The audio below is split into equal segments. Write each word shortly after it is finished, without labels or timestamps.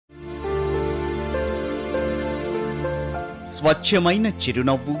స్వచ్ఛమైన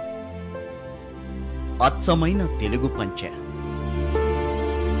చిరునవ్వు, అచ్చమైన తెలుగు పంచె,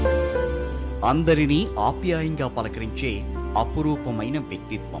 అందరినీ ఆప్యాయంగా పలకరించే అపురూపమైన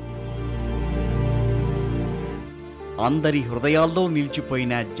వ్యక్తిత్వం, అందరి హృదయాల్లో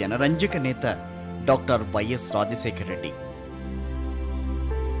నిలిచిపోయిన జనరంజక నేత డాక్టర్ వైఎస్ రాజశేఖర రెడ్డి.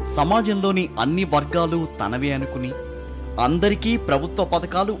 సమాజంలోని అన్ని వర్గాలు తనవే అనుకుని అందరికీ ప్రభుత్వ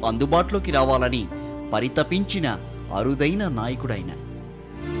పథకాలు అందుబాటులోకి రావాలని పరితపించిన అరుదైన నాయకుడైన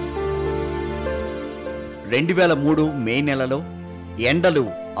 2003 మే నెలలో ఎండలు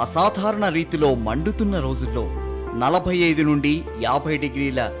అసాధారణ రీతిలో మండుతున్న రోజుల్లో 45 నుండి 50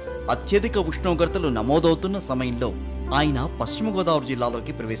 డిగ్రీల అత్యధిక ఉష్ణోగ్రతలు నమోదవుతున్న సమయంలో ఆయన పశ్చిమ గోదావరి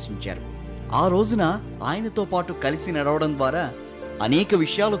జిల్లాలోకి ప్రవేశించారు. ఆ రోజున ఆయనతో పాటు కలిసి నడవడం ద్వారా అనేక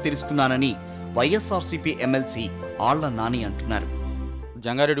విషయాలు తెలుసుకున్నానని వైఎస్ఆర్సీపీ ఎమ్మెల్సీ ఆళ్ల నాని అంటున్నారు.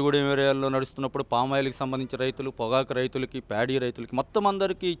 జంగారెడ్డిగూడెం ఏరియాలో నడుస్తున్నప్పుడు పామాయిల్కి సంబంధించిన రైతులు, పొగాకు రైతులకి, ప్యాడీ రైతులకి మొత్తం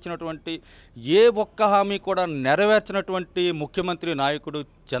అందరికీ ఇచ్చినటువంటి ఏ ఒక్క హామీ కూడా నెరవేర్చినటువంటి ముఖ్యమంత్రి నాయకుడు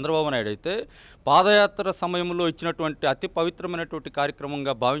చంద్రబాబు నాయుడు అయితే, పాదయాత్ర సమయంలో ఇచ్చినటువంటి అతి పవిత్రమైనటువంటి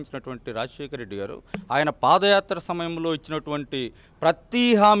కార్యక్రమంగా భావించినటువంటి రాజశేఖర రెడ్డి గారు ఆయన పాదయాత్ర సమయంలో ఇచ్చినటువంటి ప్రతి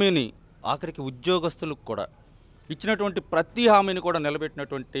హామీని, ఆఖరికి ఉద్యోగస్తులకు కూడా ఇచ్చినటువంటి ప్రతి హామీని కూడా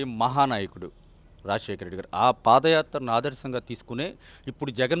నిలబెట్టినటువంటి మహానాయకుడు రాజశేఖర రెడ్డి గారు. ఆ పాదయాత్రను ఆదర్శంగా తీసుకునే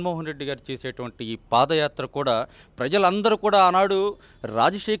ఇప్పుడు జగన్మోహన్ రెడ్డి గారు చేసేటువంటి ఈ పాదయాత్ర కూడా ప్రజలందరూ కూడా ఆనాడు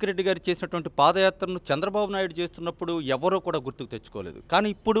రాజశేఖర రెడ్డి గారు చేసినటువంటి పాదయాత్రను చంద్రబాబు నాయుడు చేస్తున్నప్పుడు ఎవరూ కూడా గుర్తుకు తెచ్చుకోలేదు. కానీ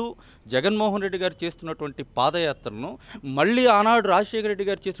ఇప్పుడు జగన్మోహన్ రెడ్డి గారు చేస్తున్నటువంటి పాదయాత్రను మళ్ళీ ఆనాడు రాజశేఖర రెడ్డి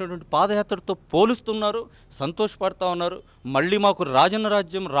గారు చేసినటువంటి పాదయాత్రతో పోలుస్తున్నారు, సంతోషపడతా ఉన్నారు. మళ్ళీ మాకు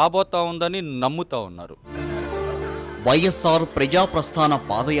రాజన్నరాజ్యం రాబోతా ఉందని నమ్ముతా ఉన్నారు. వైఎస్ఆర్ ప్రజాప్రస్థాన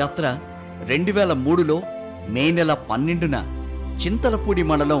పాదయాత్ర 2003లో మే నెల 12న చింతలపూడి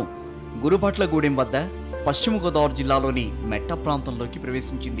మండలం గురుభట్లగూడెం వద్ద పశ్చిమ గోదావరి జిల్లాలోని మెట్ట ప్రాంతంలోకి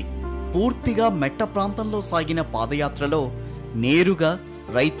ప్రవేశించింది. పూర్తిగా మెట్ట ప్రాంతంలో సాగిన పాదయాత్రలో నేరుగా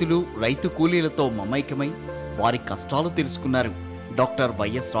రైతులు, రైతు కూలీలతో మమైకమై వారి కష్టాలు తెలుసుకున్నారు డాక్టర్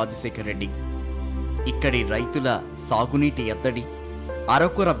వైఎస్ రాజశేఖర రెడ్డి. ఇక్కడి రైతుల సాగునీటి ఎద్దడి,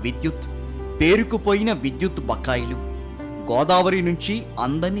 అరకొర విద్యుత్, పేరుకుపోయిన విద్యుత్ బకాయిలు, గోదావరి నుంచి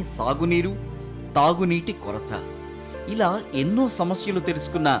అందని సాగునీరు, తాగునీటి కొరత, ఇలా ఎన్నో సమస్యలు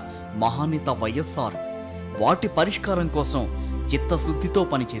తెలుసుకున్న మహానేత వైఎస్ఆర్ వాటి పరిష్కారం కోసం చిత్తశుద్ధితో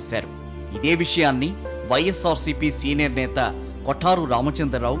పనిచేశారు. ఇదే విషయాన్ని వైఎస్ఆర్సీపీ సీనియర్ నేత కొఠారు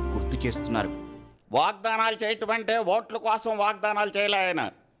రామచంద్రరావు గుర్తు చేస్తున్నారు. వాగ్దానాలు చేయటం అంటే ఓట్ల కోసం వాగ్దానాలు చేయలే ఆయన.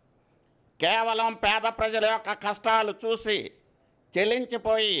 కేవలం పేద ప్రజల యొక్క కష్టాలు చూసి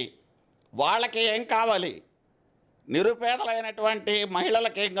చెలించిపోయి వాళ్ళకి ఏం కావాలి, నిరుపేదలైనటువంటి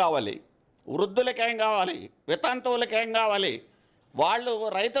మహిళలకు ఏం కావాలి, వృద్ధులకి ఏం కావాలి, వితంతువులకి ఏం కావాలి, వాళ్ళు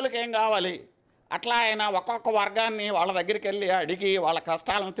రైతులకి ఏం కావాలి, అట్లా ఆయన ఒక్కొక్క వర్గాన్ని వాళ్ళ దగ్గరికి వెళ్ళి అడిగి వాళ్ళ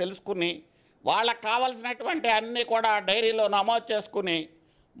కష్టాలను తెలుసుకుని వాళ్ళకు కావలసినటువంటి అన్నీ కూడా డైరీలో నమోదు చేసుకుని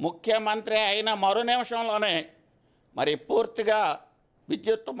ముఖ్యమంత్రి అయిన మరు నిమిషంలోనే మరి పూర్తిగా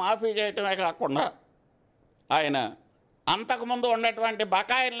విద్యుత్ మాఫీ చేయటమే కాకుండా ఆయన అంతకుముందు ఉన్నటువంటి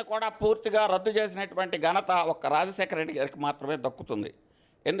బకాయిలను కూడా పూర్తిగా రద్దు చేసినటువంటి ఘనత ఒక్క రాజశేఖర రెడ్డి గారికి మాత్రమే దక్కుతుంది.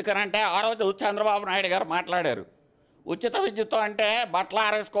 ఎందుకనంటే ఆ రోజు చంద్రబాబు నాయుడు గారు మాట్లాడారు, ఉచిత విద్యుత్ అంటే బట్టలు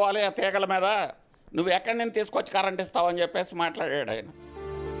ఆరేసుకోవాలి ఆ తీగల మీద, నువ్వు ఎక్కడి నుంచి తీసుకొచ్చి కరెంట్ ఇస్తావని చెప్పేసి మాట్లాడాడు ఆయన.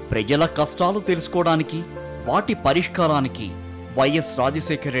 ప్రజల కష్టాలు తెలుసుకోవడానికి, వాటి పరిష్కారానికి వైఎస్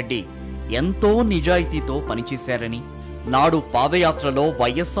రాజశేఖర రెడ్డి ఎంతో నిజాయితీతో పనిచేశారని నాడు పాదయాత్రలో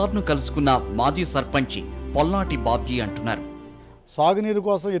వైఎస్ఆర్ను కలుసుకున్న మాజీ సర్పంచి పొల్నాటి బాబ్జీ అంటున్నారు. సాగునీరు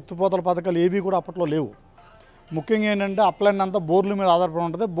కోసం ఎత్తిపోతల పథకాలు ఏవి కూడా అప్పట్లో లేవు. ముఖ్యంగా ఏంటంటే అప్లైన్ అంతా బోర్ల మీద ఆధారపడి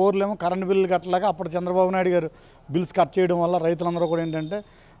ఉంటుంది. బోర్లు ఏమో కరెంటు బిల్లు కట్టలేక అప్పుడు చంద్రబాబు నాయుడు గారు బిల్స్ కట్ చేయడం వల్ల రైతులందరూ కూడా ఏంటంటే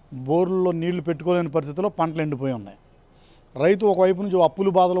బోర్లలో నీళ్లు పెట్టుకోలేని పరిస్థితిలో పంటలు ఎండిపోయి ఉన్నాయి. రైతు ఒకవైపు నుంచి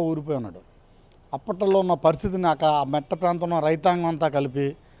అప్పుల బాధలో ఊరిపోయి ఉన్నాడు. అప్పట్లో ఉన్న పరిస్థితిని ఆ మెట్ట ప్రాంతంలో రైతాంగం అంతా కలిపి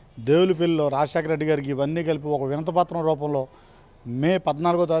దేవులపల్లిలో రాజశేఖర రెడ్డి గారికి ఇవన్నీ కలిపి ఒక వినతిపత్రం రూపంలో మే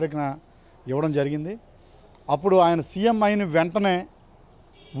 14వ తారీఖున ఇవ్వడం జరిగింది. అప్పుడు ఆయన సీఎం అయిన వెంటనే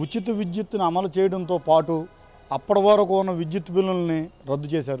ఉచిత విద్యుత్తును అమలు చేయడంతో పాటు అప్పటి వరకు ఉన్న విద్యుత్ బిల్లుల్ని రద్దు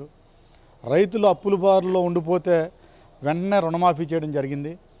చేశారు. రైతులు అప్పుల బారులో ఉండిపోతే వెంటనే రుణమాఫీ చేయడం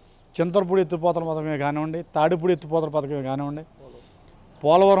జరిగింది. చింతలపూడి ఎత్తిపోతల పథకమే కానివ్వండి, తాడిపూడి ఎత్తిపోతల పథకమే కానివ్వండి,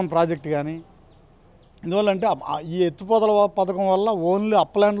 పోలవరం ప్రాజెక్టు కానీ. ఇందువల్ల అంటే ఈ ఎత్తిపోతల పథకం వల్ల ఓన్లీ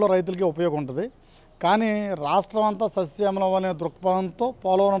అప్లాండ్లో రైతులకి ఉపయోగం ఉంటుంది. కానీ రాష్ట్రం అంతా సస్యశ్యామలం అనే దృక్పథంతో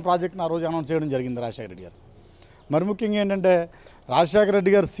పోలవరం ప్రాజెక్టును ఆ రోజు అనౌన్స్ చేయడం జరిగింది రాజశేఖర రెడ్డి గారు. మరి ముఖ్యంగా ఏంటంటే రాజశేఖర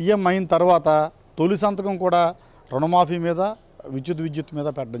రెడ్డి గారు సీఎం అయిన తర్వాత తొలి సంతకం కూడా రుణమాఫీ మీద, విద్యుత్ మీద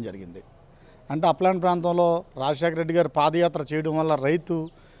పెట్టడం జరిగింది. అంటే అప్లాండ్ ప్రాంతంలో రాజశేఖర రెడ్డి గారు పాదయాత్ర చేయడం వల్ల రైతు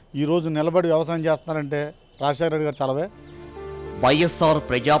ఈరోజు నిలబడి వ్యవసాయం చేస్తున్నారంటే రాజశేఖర రెడ్డి గారు చలవే. వైఎస్ఆర్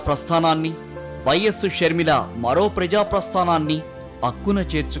ప్రజాప్రస్థానాన్ని, వైఎస్ షర్మిల మరో ప్రజాప్రస్థానాన్ని అక్కున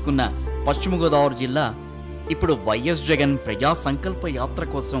చేర్చుకున్న పశ్చిమ గోదావరి జిల్లా ఇప్పుడు వైఎస్ జగన్ ప్రజా సంకల్ప యాత్ర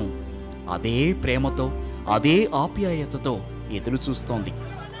కోసం అదే ప్రేమతో, అదే ఆప్యాయతతో ఎదురు చూస్తోంది.